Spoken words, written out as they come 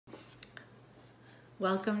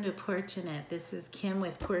Welcome to Portunate. This is Kim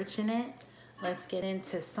with Portunate. Let's get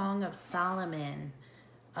into Song of Solomon.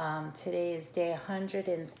 Today is day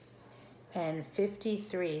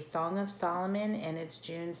 153, Song of Solomon, and it's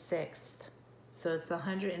June 6th. So it's the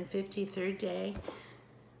 153rd day,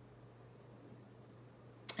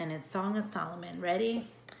 and it's Song of Solomon. Ready?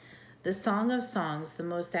 The Song of Songs, the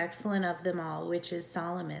most excellent of them all, which is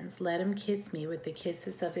Solomon's. Let him kiss me with the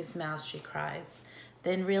kisses of his mouth, she cries.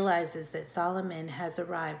 Then realizes that Solomon has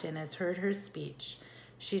arrived and has heard her speech.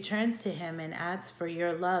 She turns to him and adds, "For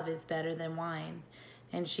your love is better than wine."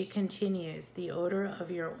 And she continues, "The odor of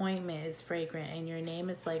your ointment is fragrant, and your name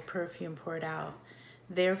is like perfume poured out.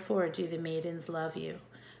 Therefore do the maidens love you.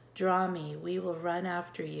 Draw me, we will run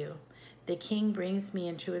after you. The king brings me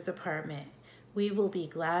into his apartment. We will be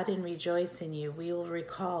glad and rejoice in you. We will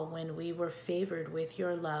recall when we were favored with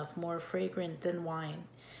your love, more fragrant than wine.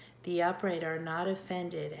 The upright are not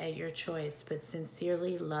offended at your choice, but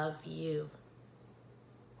sincerely love you.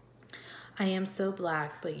 I am so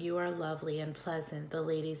black, but you are lovely and pleasant," the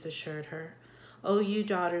ladies assured her. "O you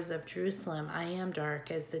daughters of Jerusalem, I am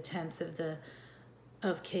dark as the tents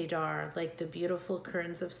of Kedar, like the beautiful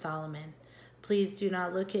curtains of Solomon. Please do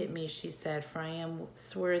not look at me," she said, "for I am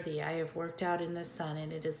swarthy. I have worked out in the sun,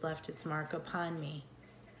 and it has left its mark upon me.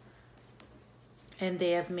 And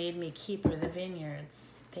they have made me keeper of the vineyards."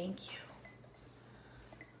 Thank you.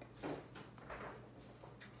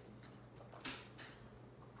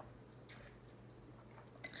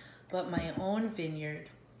 "But my own vineyard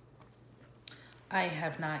I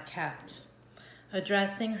have not kept."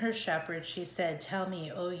 Addressing her shepherd, she said, "Tell me,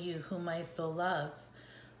 O you whom my soul loves,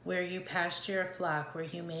 where you pasture your flock, where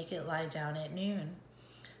you make it lie down at noon.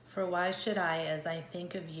 For why should I, as I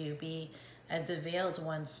think of you, be as a veiled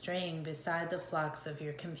one straying beside the flocks of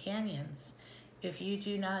your companions? If you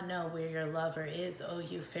do not know where your lover is, O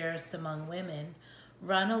you fairest among women,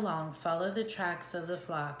 run along, follow the tracks of the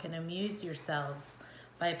flock, and amuse yourselves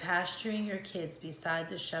by pasturing your kids beside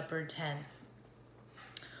the shepherd tents."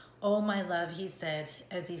 "Oh, my love," he said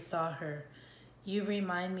as he saw her, "you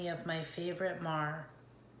remind me of my favorite Mar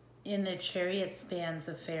in the chariot spans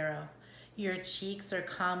of Pharaoh. Your cheeks are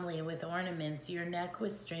comely with ornaments, your neck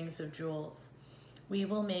with strings of jewels. We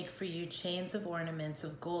will make for you chains of ornaments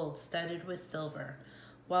of gold studded with silver."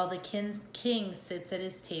 While the king sits at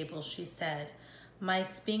his table, she said, "My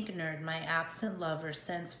spikenard, my absent lover,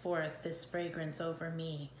 sends forth this fragrance over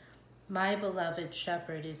me. My beloved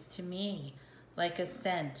shepherd is to me like a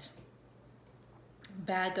scent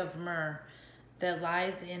bag of myrrh that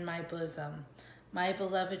lies in my bosom. My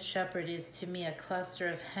beloved shepherd is to me a cluster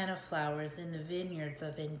of henna flowers in the vineyards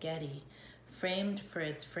of En-gedi, framed for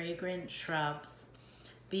its fragrant shrubs.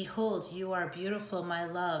 Behold, you are beautiful, my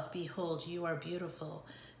love. Behold, you are beautiful.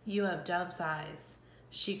 You have dove's eyes."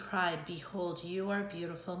 She cried, "Behold, you are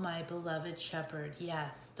beautiful, my beloved shepherd.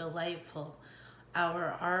 Yes, delightful.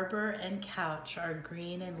 Our arbor and couch are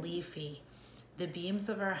green and leafy. The beams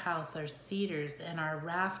of our house are cedars, and our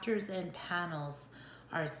rafters and panels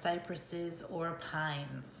are cypresses or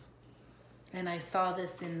pines." And I saw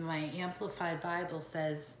this in my Amplified Bible,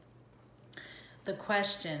 says, the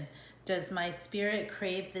question, does my spirit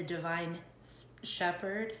crave the divine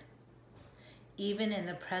shepherd, even in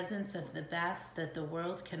the presence of the best that the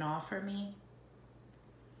world can offer me?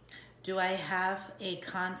 Do I have a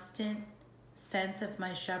constant sense of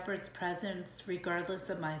my shepherd's presence regardless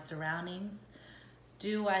of my surroundings?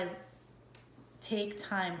 Do I take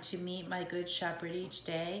time to meet my good shepherd each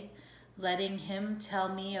day, letting him tell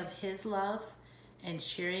me of his love and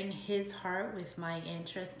sharing his heart with my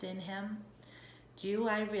interest in him? Do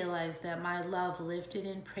I realize that my love lifted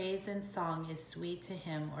in praise and song is sweet to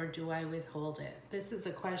him, or do I withhold it? This is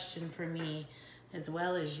a question for me as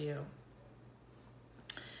well as you.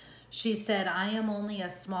 She said, "I am only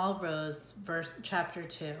a small rose," chapter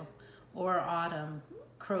 2, "or autumn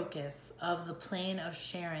crocus of the plain of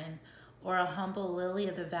Sharon, or a humble lily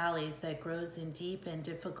of the valleys that grows in deep and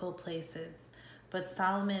difficult places." But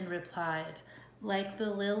Solomon replied, "Like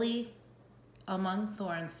the lily among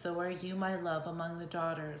thorns, so are you, my love, among the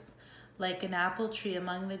daughters. Like an apple tree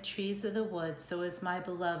among the trees of the wood, so is my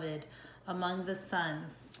beloved among the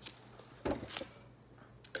sons.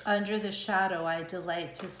 Under the shadow I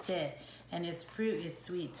delight to sit, and his fruit is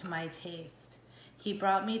sweet to my taste. He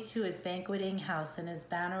brought me to his banqueting house, and his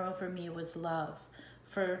banner over me was love.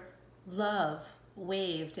 For love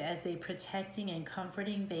waved as a protecting and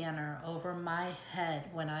comforting banner over my head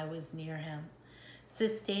when I was near him.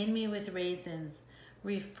 Sustain me with raisins,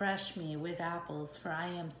 refresh me with apples, for I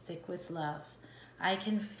am sick with love. I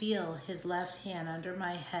can feel his left hand under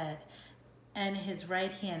my head, and his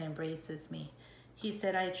right hand embraces me. He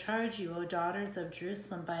said, I charge you, O daughters of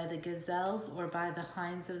Jerusalem, by the gazelles or by the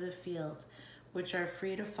hinds of the field, which are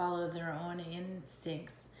free to follow their own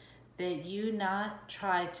instincts, that you not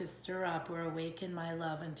try to stir up or awaken my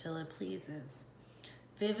love until it pleases.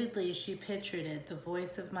 Vividly she pictured it, the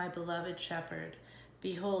voice of my beloved shepherd.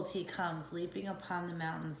 Behold, he comes, leaping upon the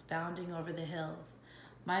mountains, bounding over the hills.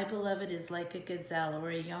 My beloved is like a gazelle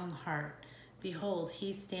or a young hart. Behold,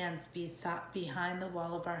 he stands behind the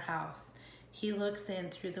wall of our house. He looks in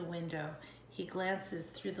through the window. He glances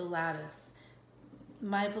through the lattice.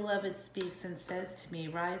 My beloved speaks and says to me,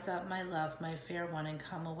 Rise up, my love, my fair one, and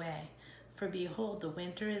come away. For behold, the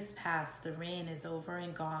winter is past, the rain is over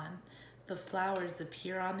and gone. The flowers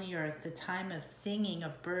appear on the earth, the time of singing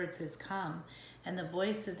of birds has come, and the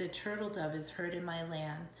voice of the turtle dove is heard in my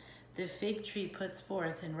land. The fig tree puts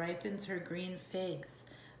forth and ripens her green figs.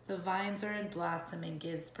 The vines are in blossom and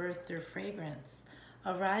gives birth their fragrance.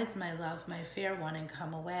 Arise, my love, my fair one, and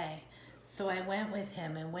come away. So I went with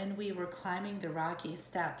him, and when we were climbing the rocky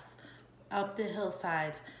steps up the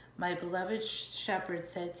hillside, my beloved shepherd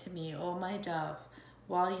said to me, O my dove,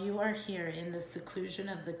 while you are here in the seclusion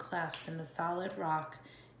of the clefts in the solid rock,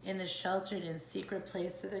 in the sheltered and secret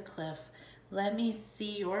place of the cliff, let me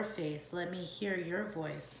see your face, let me hear your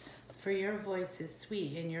voice, for your voice is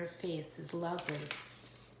sweet and your face is lovely.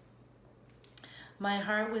 My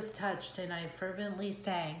heart was touched, and I fervently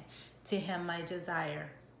sang to him my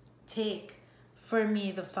desire. Take for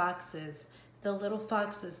me the foxes, the little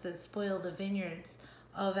foxes that spoil the vineyards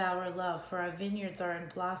of our love, for our vineyards are in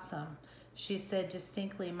blossom. She said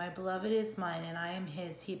distinctly, My beloved is mine, and I am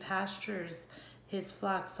his. He pastures his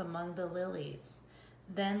flocks among the lilies.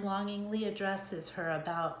 Then longingly addresses her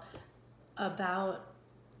about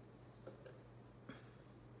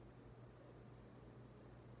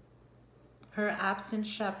her absent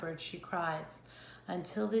shepherd, she cries.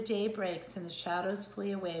 Until the day breaks and the shadows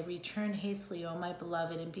flee away, return hastily, O my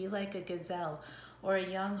beloved, and be like a gazelle or a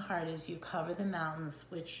young hart as you cover the mountains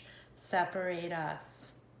which separate us.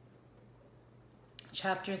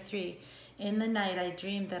 Chapter 3. In the night I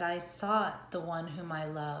dreamed that I sought the one whom I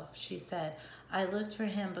love. She said, I looked for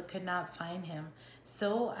him but could not find him.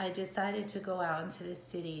 So I decided to go out into the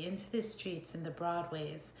city, into the streets and the broad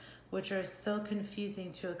ways, which are so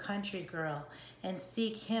confusing to a country girl, and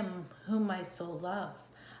seek him whom my soul loves.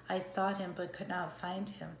 I sought him but could not find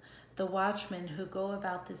him. The watchmen who go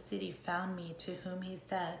about the city found me, to whom he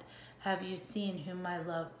said, Have you seen whom my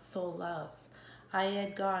soul loves? I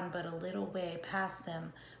had gone but a little way past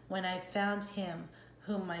them when I found him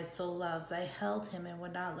whom my soul loves. I held him and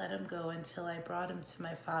would not let him go until I brought him to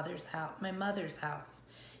my mother's house,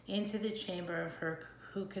 into the chamber of her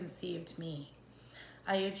who conceived me.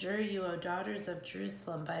 I adjure you, O daughters of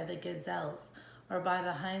Jerusalem, by the gazelles or by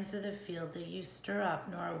the hinds of the field, that you stir up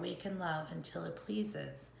nor awaken love until it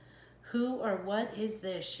pleases. Who or what is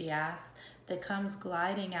this, she asked, that comes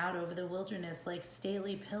gliding out over the wilderness like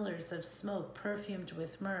stately pillars of smoke perfumed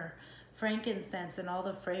with myrrh, frankincense, and all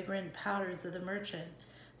the fragrant powders of the merchant?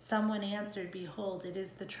 Someone answered, Behold, it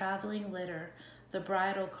is the traveling litter, the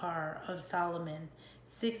bridal car of Solomon.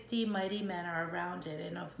 60 mighty men are around it,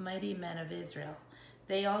 and of mighty men of Israel.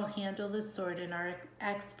 They all handle the sword and are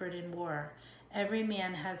expert in war. Every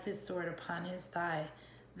man has his sword upon his thigh,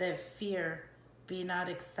 that fear be not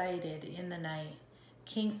excited in the night.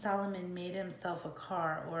 King Solomon made himself a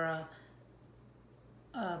car or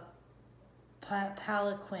a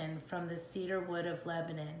palanquin from the cedar wood of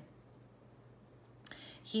Lebanon.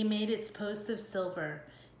 He made its posts of silver,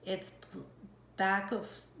 its back of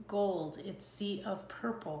gold, its seat of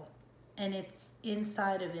purple, and its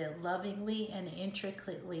inside of it lovingly and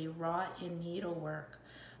intricately wrought in needlework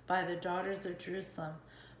by the daughters of Jerusalem.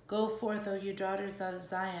 Go forth, O you daughters of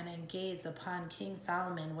Zion, and gaze upon King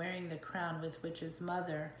Solomon wearing the crown with which his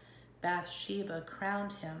mother Bathsheba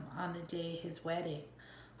crowned him on the day of his wedding,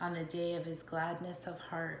 on the day of his gladness of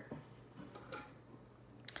heart.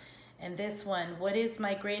 And this one, what is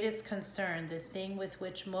my greatest concern, the thing with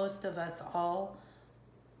which most of us all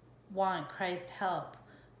want Christ's help?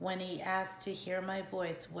 When he asks to hear my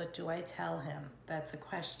voice, what do I tell him? That's a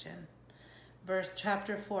question.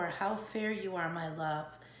 Chapter 4, how fair you are, my love.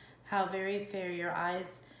 How very fair your eyes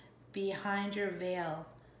behind your veil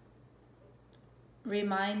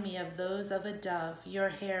remind me of those of a dove. Your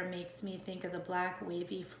hair makes me think of the black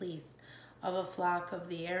wavy fleece of a flock of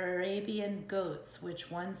the Arabian goats, which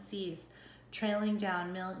one sees trailing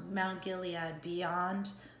down Mount Gilead beyond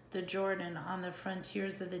the Jordan on the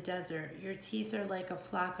frontiers of the desert. Your teeth are like a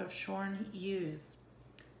flock of shorn ewes,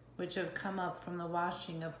 which have come up from the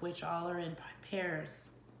washing, of which all are in pairs,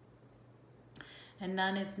 and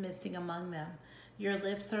none is missing among them. Your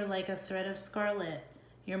lips are like a thread of scarlet.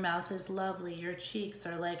 Your mouth is lovely. Your cheeks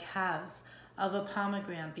are like halves of a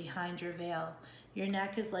pomegranate behind your veil. Your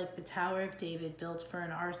neck is like the Tower of David built for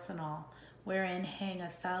an arsenal, wherein hang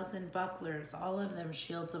 1,000 bucklers, all of them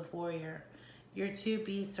shields of warrior. Your two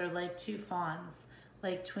beasts are like two fawns,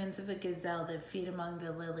 like twins of a gazelle that feed among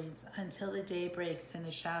the lilies, until the day breaks and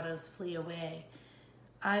the shadows flee away.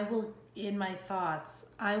 In my thoughts,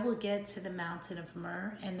 I will get to the mountain of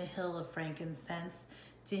myrrh and the hill of frankincense,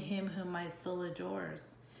 to him whom my soul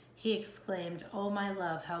adores. He exclaimed, "O my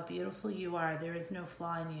love, how beautiful you are, there is no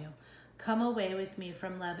flaw in you. Come away with me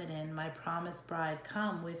from Lebanon, my promised bride,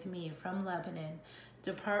 come with me from Lebanon.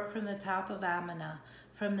 Depart from the top of Ammana,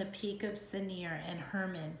 from the peak of Senir and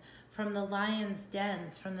Hermon, from the lions'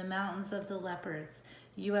 dens, from the mountains of the leopards.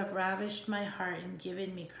 You have ravished my heart and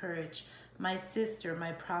given me courage. My sister,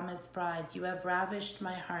 my promised bride, you have ravished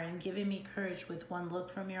my heart and given me courage with one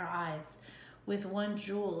look from your eyes, with one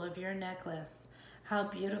jewel of your necklace. How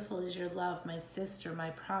beautiful is your love, my sister,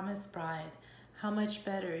 my promised bride. How much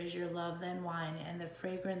better is your love than wine, and the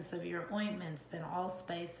fragrance of your ointments than all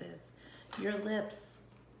spices. Your lips,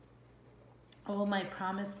 O my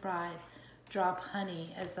promised bride, drop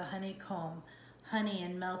honey as the honeycomb. Honey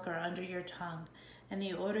and milk are under your tongue, and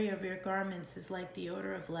the odor of your garments is like the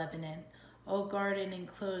odor of Lebanon. O garden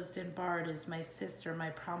enclosed and barred is my sister, my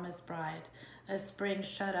promised bride, a spring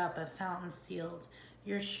shut up, a fountain sealed.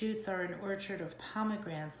 Your shoots are an orchard of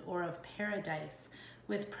pomegranates or of paradise,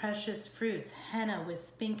 with precious fruits, henna with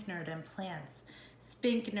spikenard and plants,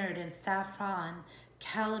 spikenard and saffron,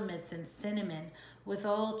 calamus and cinnamon, with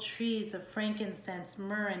all trees of frankincense,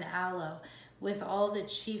 myrrh and aloe, with all the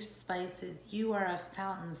chief spices. You are a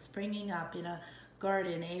fountain springing up in a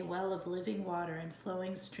garden, a well of living water and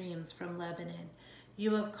flowing streams from Lebanon.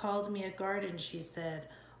 You have called me a garden, she said.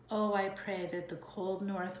 Oh, I pray that the cold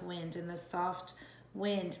north wind and the soft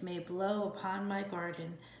wind may blow upon my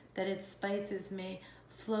garden, that its spices may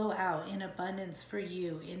flow out in abundance for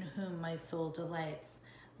you, in whom my soul delights.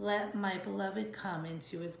 Let my beloved come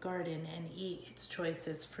into his garden and eat its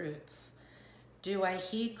choicest fruits. Do I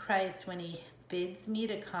heed Christ when he bids me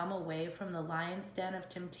to come away from the lion's den of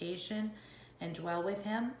temptation and dwell with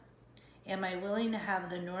him? Am I willing to have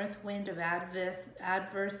the north wind of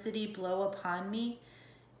adversity blow upon me,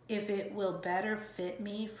 if it will better fit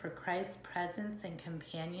me for Christ's presence and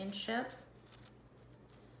companionship?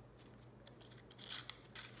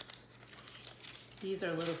 These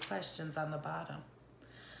are little questions on the bottom.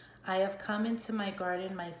 I have come into my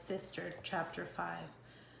garden, my sister, chapter 5.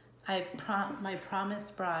 My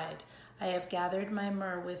promised bride. I have gathered my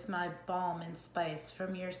myrrh with my balm and spice.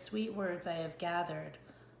 From your sweet words I have gathered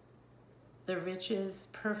the riches,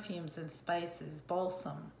 perfumes, and spices,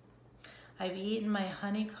 balsam. I've eaten my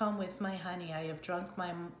honeycomb with my honey. I have drunk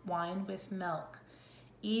my wine with milk.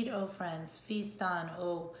 Eat, O friends, feast on,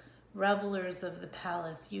 O revelers of the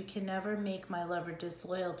palace. You can never make my lover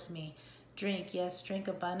disloyal to me. Drink, yes, drink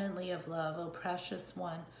abundantly of love, O precious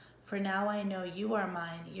one. For now I know you are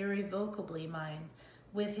mine, irrevocably mine.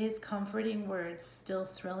 With his comforting words still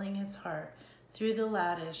thrilling his heart, through the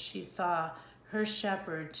lattice she saw her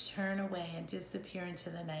shepherd turn away and disappear into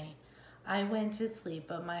the night. I went to sleep,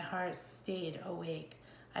 but my heart stayed awake.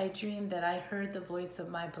 I dreamed that I heard the voice of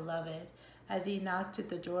my beloved as he knocked at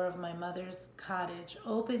the door of my mother's cottage.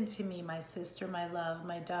 Open to me, my sister, my love,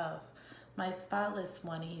 my dove, my spotless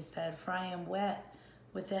one, he said, for I am wet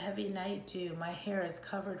with the heavy night dew. My hair is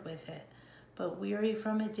covered with it. But weary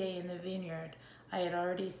from a day in the vineyard, I had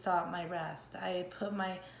already sought my rest. I had put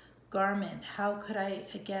my garment. How could I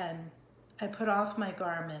again? I put off my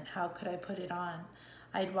garment. How could I put it on?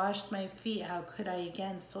 I'd washed my feet. How could I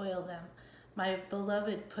again soil them? My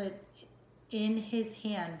beloved put in his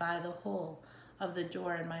hand by the hole of the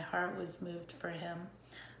door, and my heart was moved for him.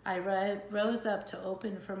 I rose up to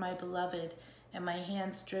open for my beloved, and my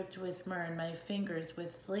hands dripped with myrrh, and my fingers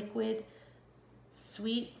with liquid,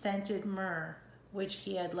 sweet-scented myrrh, which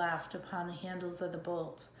he had left upon the handles of the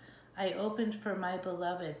bolt. I opened for my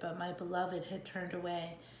beloved, but my beloved had turned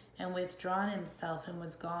away and withdrawn himself and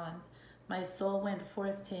was gone. My soul went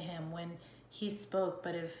forth to him when he spoke,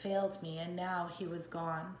 but it failed me, and now he was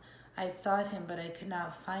gone. I sought him, but I could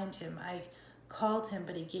not find him. I called him,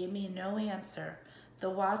 but he gave me no answer. The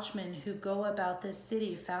watchmen who go about this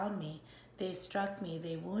city found me. They struck me,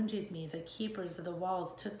 they wounded me. The keepers of the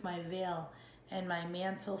walls took my veil and my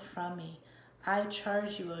mantle from me. I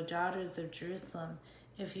charge you, O daughters of Jerusalem,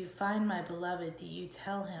 if you find my beloved, that you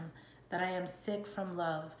tell him that I am sick from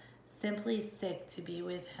love, simply sick to be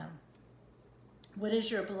with him. What is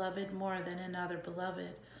your beloved more than another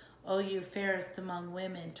beloved? O you fairest among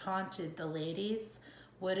women, taunted the ladies?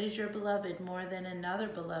 What is your beloved more than another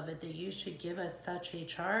beloved that you should give us such a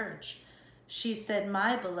charge? She said,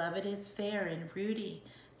 my beloved is fair and ruddy,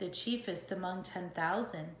 the chiefest among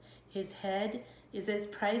 10,000. His head is as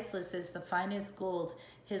priceless as the finest gold.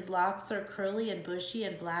 His locks are curly and bushy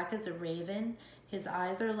and black as a raven. His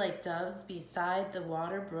eyes are like doves beside the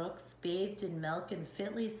water brooks, bathed in milk and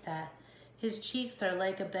fitly set. His cheeks are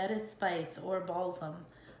like a bed of spice or balsam,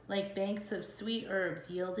 like banks of sweet herbs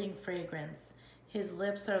yielding fragrance. His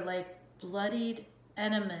lips are like bloodied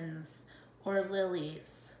anemons or lilies,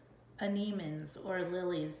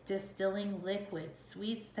 distilling liquid,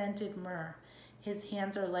 sweet-scented myrrh. His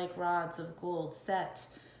hands are like rods of gold set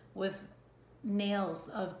with nails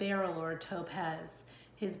of beryl or topaz.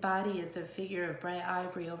 His body is a figure of bright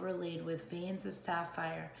ivory overlaid with veins of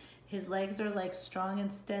sapphire. His legs are like strong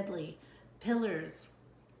and steadily pillars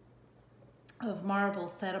of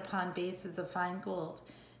marble set upon bases of fine gold.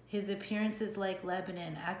 His appearance is like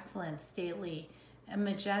Lebanon, excellent, stately, and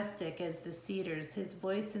majestic as the cedars. His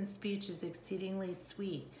voice and speech is exceedingly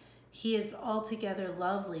sweet. He is altogether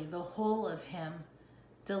lovely. The whole of him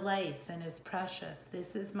delights and is precious.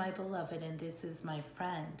 This is my beloved, and this is my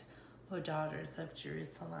friend, O daughters of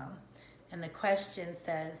Jerusalem. And the question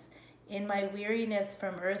says, in my weariness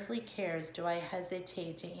from earthly cares, do I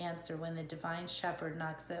hesitate to answer when the divine shepherd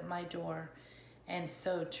knocks at my door, and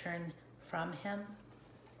so turn from him?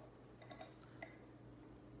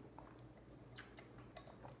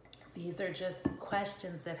 These are just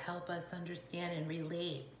questions that help us understand and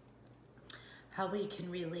relate, how we can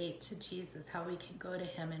relate to Jesus, how we can go to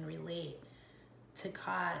him and relate to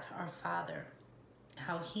God, our Father,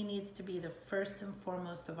 how he needs to be the first and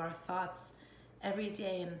foremost of our thoughts every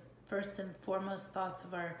day, and first and foremost thoughts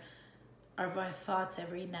of our thoughts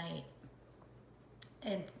every night,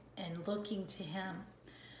 and looking to him.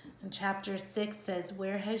 And chapter 6 says,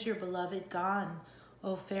 where has your beloved gone,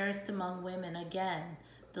 O fairest among women? Again,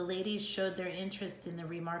 the ladies showed their interest in the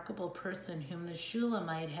remarkable person whom the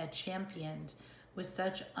Shulamite had championed with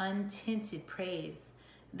such untinted praise.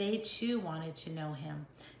 They too wanted to know him.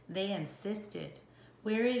 They insisted,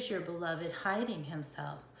 where is your beloved hiding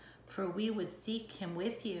himself? For we would seek him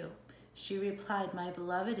with you. She replied, my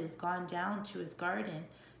beloved is gone down to his garden,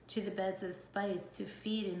 to the beds of spice, to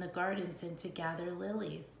feed in the gardens and to gather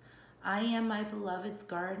lilies. I am my beloved's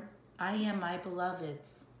garden,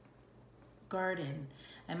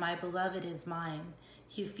 and my beloved is mine.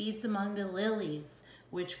 He feeds among the lilies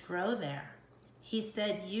which grow there. He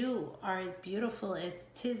said, you are as beautiful as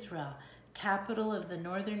Tisra, capital of the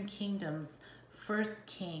northern kingdom's first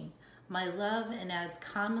king, my love, and as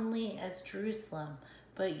commonly as Jerusalem,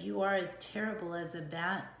 but you are as terrible as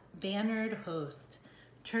a bannered host.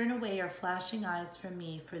 Turn away your flashing eyes from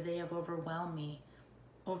me, for they have overcome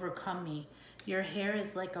me. Your hair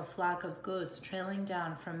is like a flock of goats trailing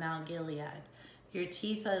down from Mount Gilead. Your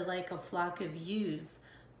teeth are like a flock of ewes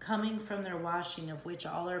coming from their washing, of which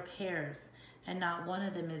all are pairs, and not one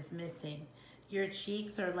of them is missing. Your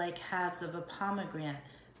cheeks are like halves of a pomegranate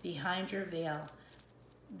behind your veil.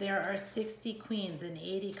 There are 60 queens and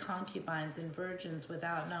 80 concubines and virgins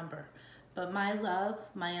without number. But my love,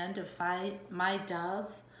 my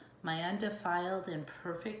dove, my undefiled and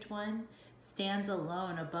perfect one, stands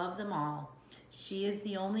alone above them all. She is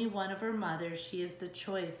the only one of her mother. She is the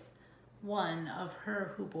choice one of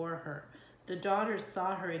her who bore her. The daughters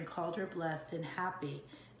saw her and called her blessed and happy.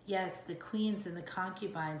 Yes, the queens and the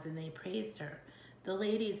concubines, and they praised her. The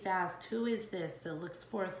ladies asked, who is this that looks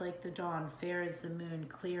forth like the dawn, fair as the moon,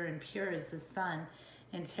 clear and pure as the sun,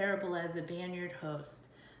 and terrible as a bannered host?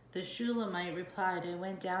 The Shulamite replied, I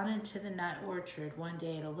went down into the nut orchard one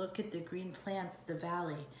day to look at the green plants of the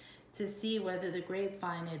valley, to see whether the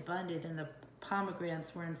grapevine had budded and the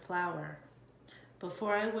pomegranates were in flower.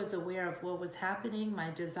 Before I was aware of what was happening,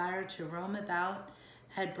 my desire to roam about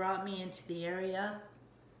had brought me into the area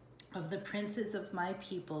of the princes of my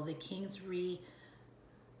people, the king's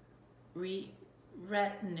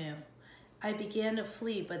retinue. I began to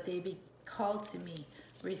flee, but they called to me,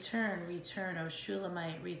 return, return, O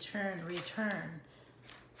Shulamite, return, return,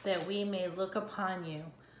 that we may look upon you.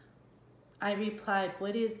 I replied,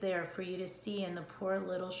 what is there for you to see in the poor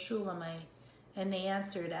little Shulamite? And they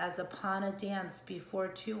answered, as upon a dance before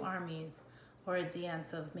two armies, or a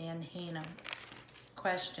dance of Manhanim.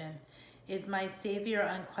 Question, is my Savior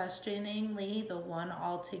unquestioningly the one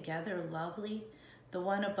altogether lovely, the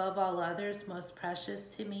one above all others most precious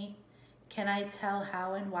to me? Can I tell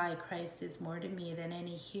how and why Christ is more to me than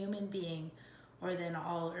any human being or than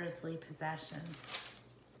all earthly possessions?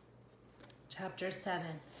 Chapter 7.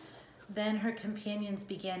 Then her companions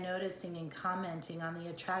began noticing and commenting on the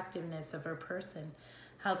attractiveness of her person,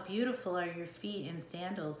 How beautiful are your feet in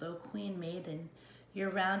sandals, O Queen Maiden.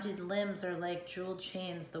 Your rounded limbs are like jeweled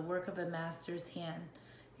chains, the work of a master's hand.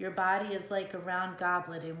 Your body is like a round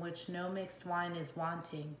goblet in which no mixed wine is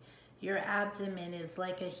wanting. Your abdomen is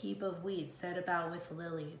like a heap of wheat set about with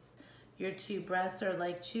lilies. Your two breasts are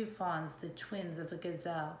like two fawns, the twins of a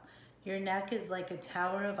gazelle. Your neck is like a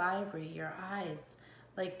tower of ivory, your eyes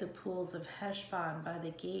like the pools of Heshbon by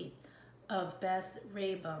the gate of Beth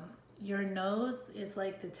Rabam. Your nose is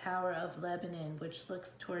like the tower of Lebanon, which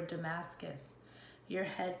looks toward Damascus. Your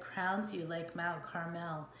head crowns you like Mount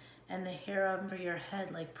Carmel, and the hair over your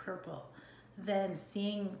head like purple. Then,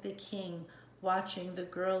 seeing the king watching, the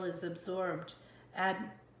girl is absorbed.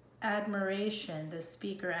 Admiration, the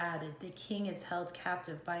speaker added, the king is held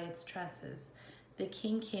captive by its tresses. The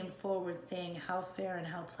king came forward, saying, how fair and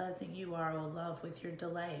how pleasant you are, O love, with your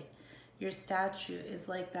delight. Your statue is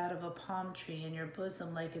like that of a palm tree, and your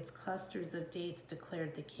bosom like its clusters of dates,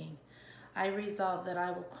 declared the king. I resolve that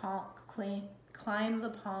I will climb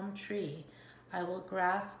the palm tree. I will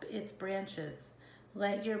grasp its branches.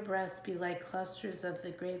 Let your breasts be like clusters of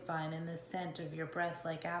the grapevine, and the scent of your breath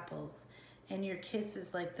like apples, and your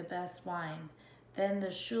kisses like the best wine. Then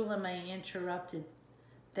the Shulamite interrupted,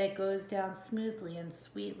 that goes down smoothly and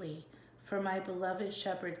sweetly, for my beloved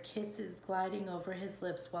shepherd kisses gliding over his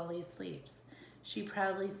lips while he sleeps. She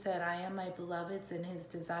proudly said, I am my beloved's, and his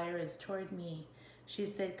desire is toward me. She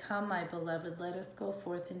said, come, my beloved, let us go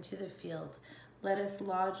forth into the field. Let us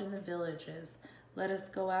lodge in the villages. Let us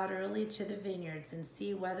go out early to the vineyards and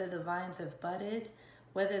see whether the vines have budded,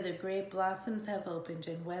 whether the grape blossoms have opened,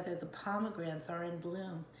 and whether the pomegranates are in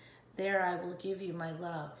bloom. There I will give you my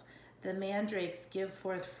love. The mandrakes give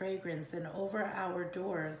forth fragrance, and over our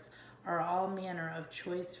doors are all manner of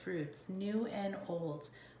choice fruits, new and old,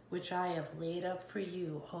 which I have laid up for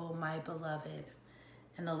you, O my beloved.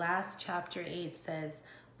 And the last chapter 8 says,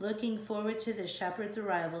 looking forward to the shepherd's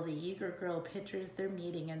arrival, the eager girl pictures their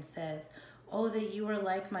meeting and says, oh, that you were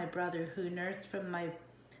like my brother who nursed from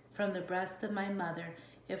the breast of my mother.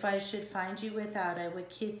 If I should find you without, I would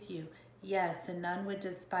kiss you. Yes, and none would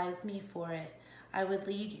despise me for it. I would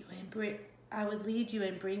lead you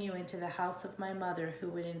and bring you into the house of my mother, who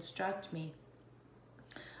would instruct me.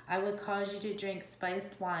 I would cause you to drink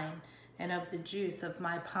spiced wine and of the juice of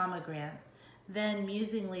my pomegranate. Then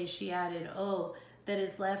musingly she added, oh, that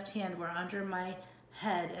his left hand were under my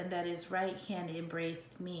head, and that his right hand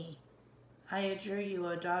embraced me. I adjure you,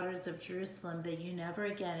 O daughters of Jerusalem, that you never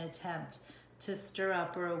again attempt to stir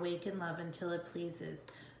up or awaken love until it pleases.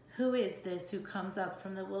 Who is this who comes up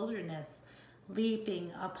from the wilderness,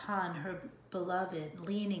 leaning upon her beloved?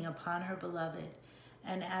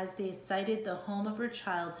 And as they sighted the home of her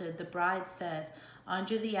childhood, the bride said,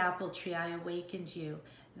 under the apple tree I awakened you.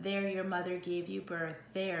 There your mother gave you birth.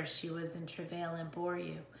 There she was in travail and bore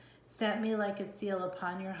you. Set me like a seal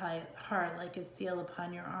upon your heart, like a seal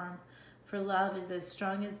upon your arm. For love is as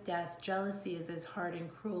strong as death. Jealousy is as hard and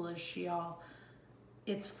cruel as Sheol.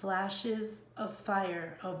 Its flashes of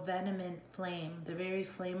fire, of vehement flame, the very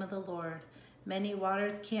flame of the Lord. Many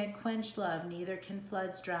waters can't quench love, neither can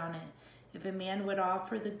floods drown it. If a man would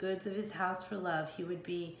offer the goods of his house for love, he would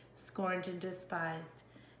be scorned and despised.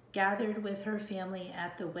 Gathered with her family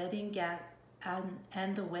at the wedding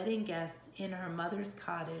and the wedding guests in her mother's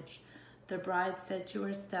cottage, the bride said to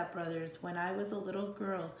her stepbrothers, when I was a little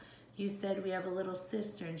girl, you said, we have a little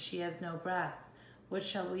sister and she has no breast. What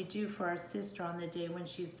shall we do for our sister on the day when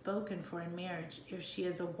she's spoken for in marriage? If she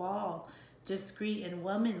is a wall, discreet and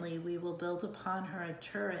womanly, we will build upon her a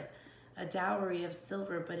turret, a dowry of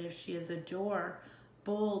silver. But if she is a door,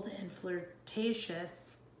 bold and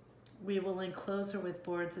flirtatious, we will enclose her with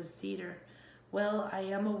boards of cedar. Well, I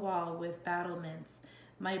am a wall with battlements.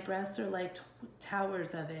 My breasts are like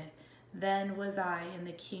towers of it. Then was I in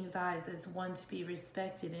the king's eyes as one to be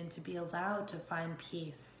respected and to be allowed to find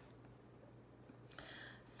peace.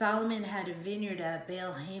 Solomon had a vineyard at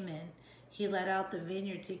Baal-Hamon. He let out the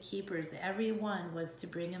vineyard to keepers. Every one was to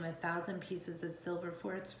bring him 1,000 pieces of silver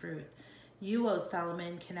for its fruit. You, O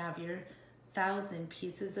Solomon, can have your 1,000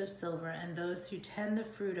 pieces of silver, and those who tend the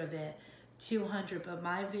fruit of it 200. But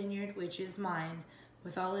my vineyard, which is mine,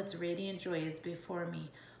 with all its radiant joy, is before me.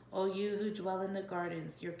 O you who dwell in the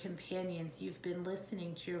gardens, your companions, you've been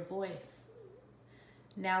listening to your voice.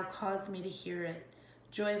 Now cause me to hear it.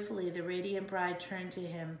 Joyfully the radiant bride turned to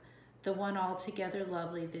him, the one altogether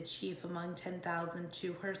lovely, the chief among 10,000,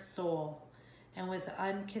 to her soul, and with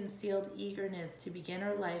unconcealed eagerness to begin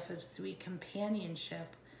her life of sweet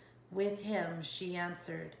companionship with him, she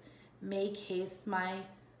answered, make haste, my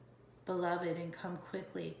beloved, and come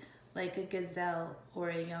quickly, like a gazelle or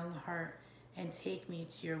a young hart. and take me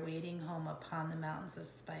to your waiting home upon the mountains of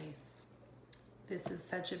spice. This is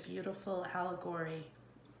such a beautiful allegory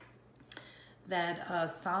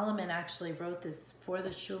that Solomon actually wrote this for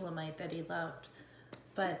the Shulamite that he loved.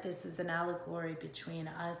 But this is an allegory between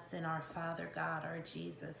us and our Father God, our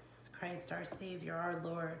Jesus Christ, our Savior, our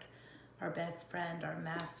Lord, our best friend, our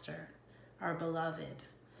Master, our beloved.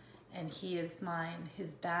 And he is mine. His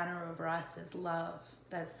banner over us is love.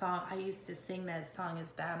 That song, I used to sing that song, his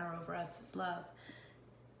banner over us is love.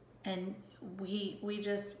 And we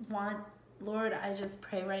just want, Lord, I just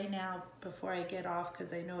pray right now before I get off,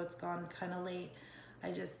 because I know it's gone kind of late.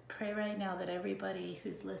 I just pray right now that everybody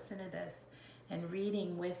who's listening to this and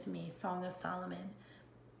reading with me Song of Solomon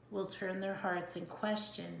will turn their hearts and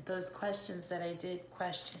question those questions that I did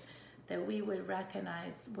question, that we would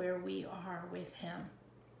recognize where we are with him,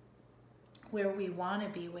 where we want to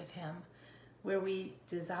be with him, where we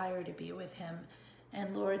desire to be with him.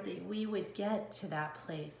 And Lord, that we would get to that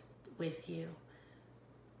place with you.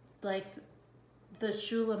 Like the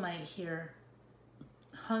Shulamite here,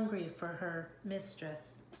 hungry for her mistress,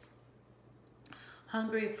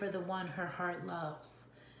 hungry for the one her heart loves.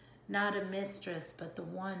 Not a mistress, but the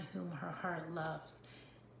one whom her heart loves.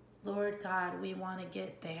 Lord God, we want to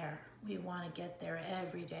get there. We want to get there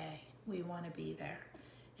every day. We want to be there.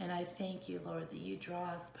 And I thank you, Lord, that you draw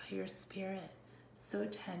us by your Spirit, so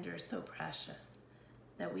tender, so precious,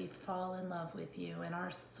 that we fall in love with you, and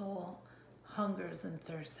our soul hungers and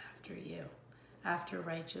thirsts after you, after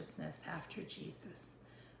righteousness, after Jesus.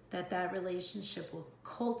 That relationship will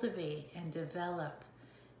cultivate and develop,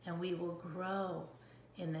 and we will grow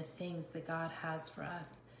in the things that God has for us,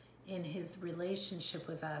 in his relationship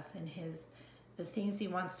with us, in the things he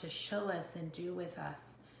wants to show us and do with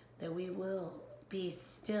us, that we will be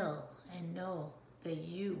still and know that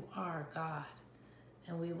you are God.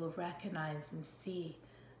 And we will recognize and see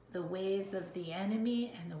the ways of the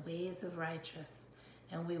enemy and the ways of righteous.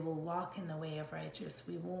 And we will walk in the way of righteous.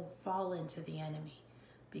 We won't fall into the enemy,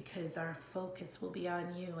 because our focus will be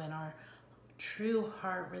on you, and our true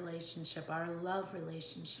heart relationship, our love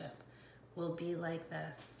relationship will be like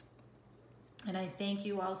this. And I thank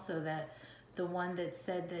you also that the one that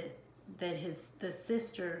said the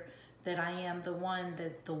sister, that I am the one,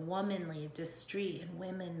 that the womanly, discreet and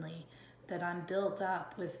womanly, that I'm built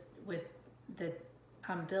up that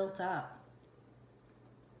I'm built up.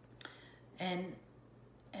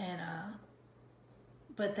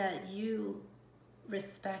 But that you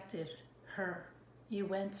respected her. You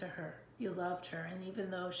went to her. You loved her. And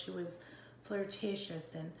even though she was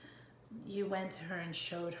flirtatious, and you went to her and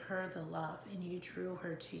showed her the love, and you drew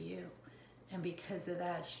her to you. And because of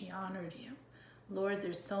that, she honored you. Lord,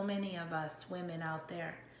 there's so many of us women out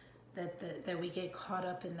there that we get caught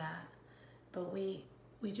up in that. But we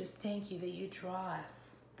just thank you that you draw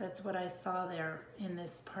us. That's what I saw there in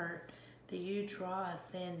this part, that you draw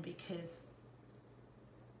us in, because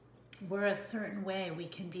we're a certain way. We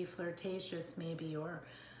can be flirtatious maybe, or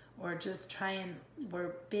just try, and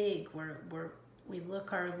we're big, we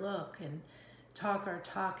look our look and talk our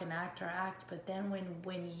talk and act our act. But then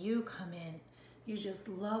when you come in, you just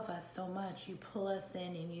love us so much. You pull us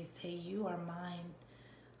in and you say, you are mine.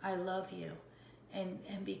 I love you. And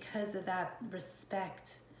because of that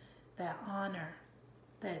respect, that honor,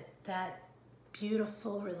 that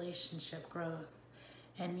beautiful relationship grows.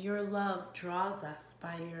 And your love draws us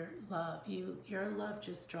by your love. Your love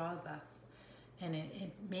just draws us. And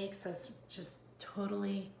it makes us just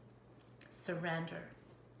totally surrender.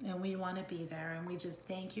 And we want to be there. And we just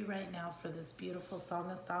thank you right now for this beautiful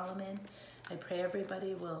Song of Solomon. I pray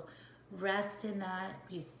everybody will rest in that,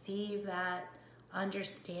 receive that,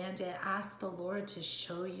 understand it. Ask the Lord to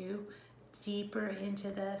show you deeper into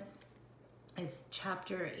this. It's 8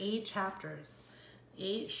 chapters,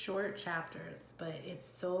 8 short chapters, but it's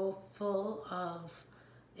so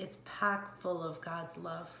it's packed full of God's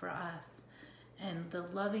love for us. And the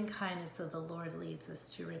loving kindness of the Lord leads us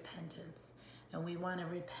to repentance. And we want to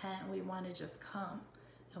repent. We want to just come.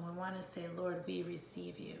 And we want to say, Lord, we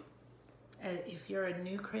receive you. If you're a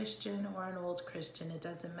new Christian or an old Christian, it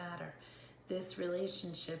doesn't matter. This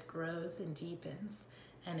relationship grows and deepens.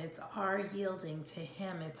 And it's our yielding to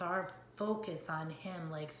him. It's our focus on him,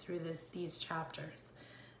 like through these chapters,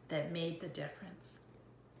 that made the difference.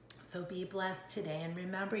 So be blessed today. And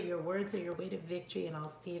remember, your words are your way to victory. And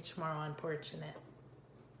I'll see you tomorrow on Fortunate.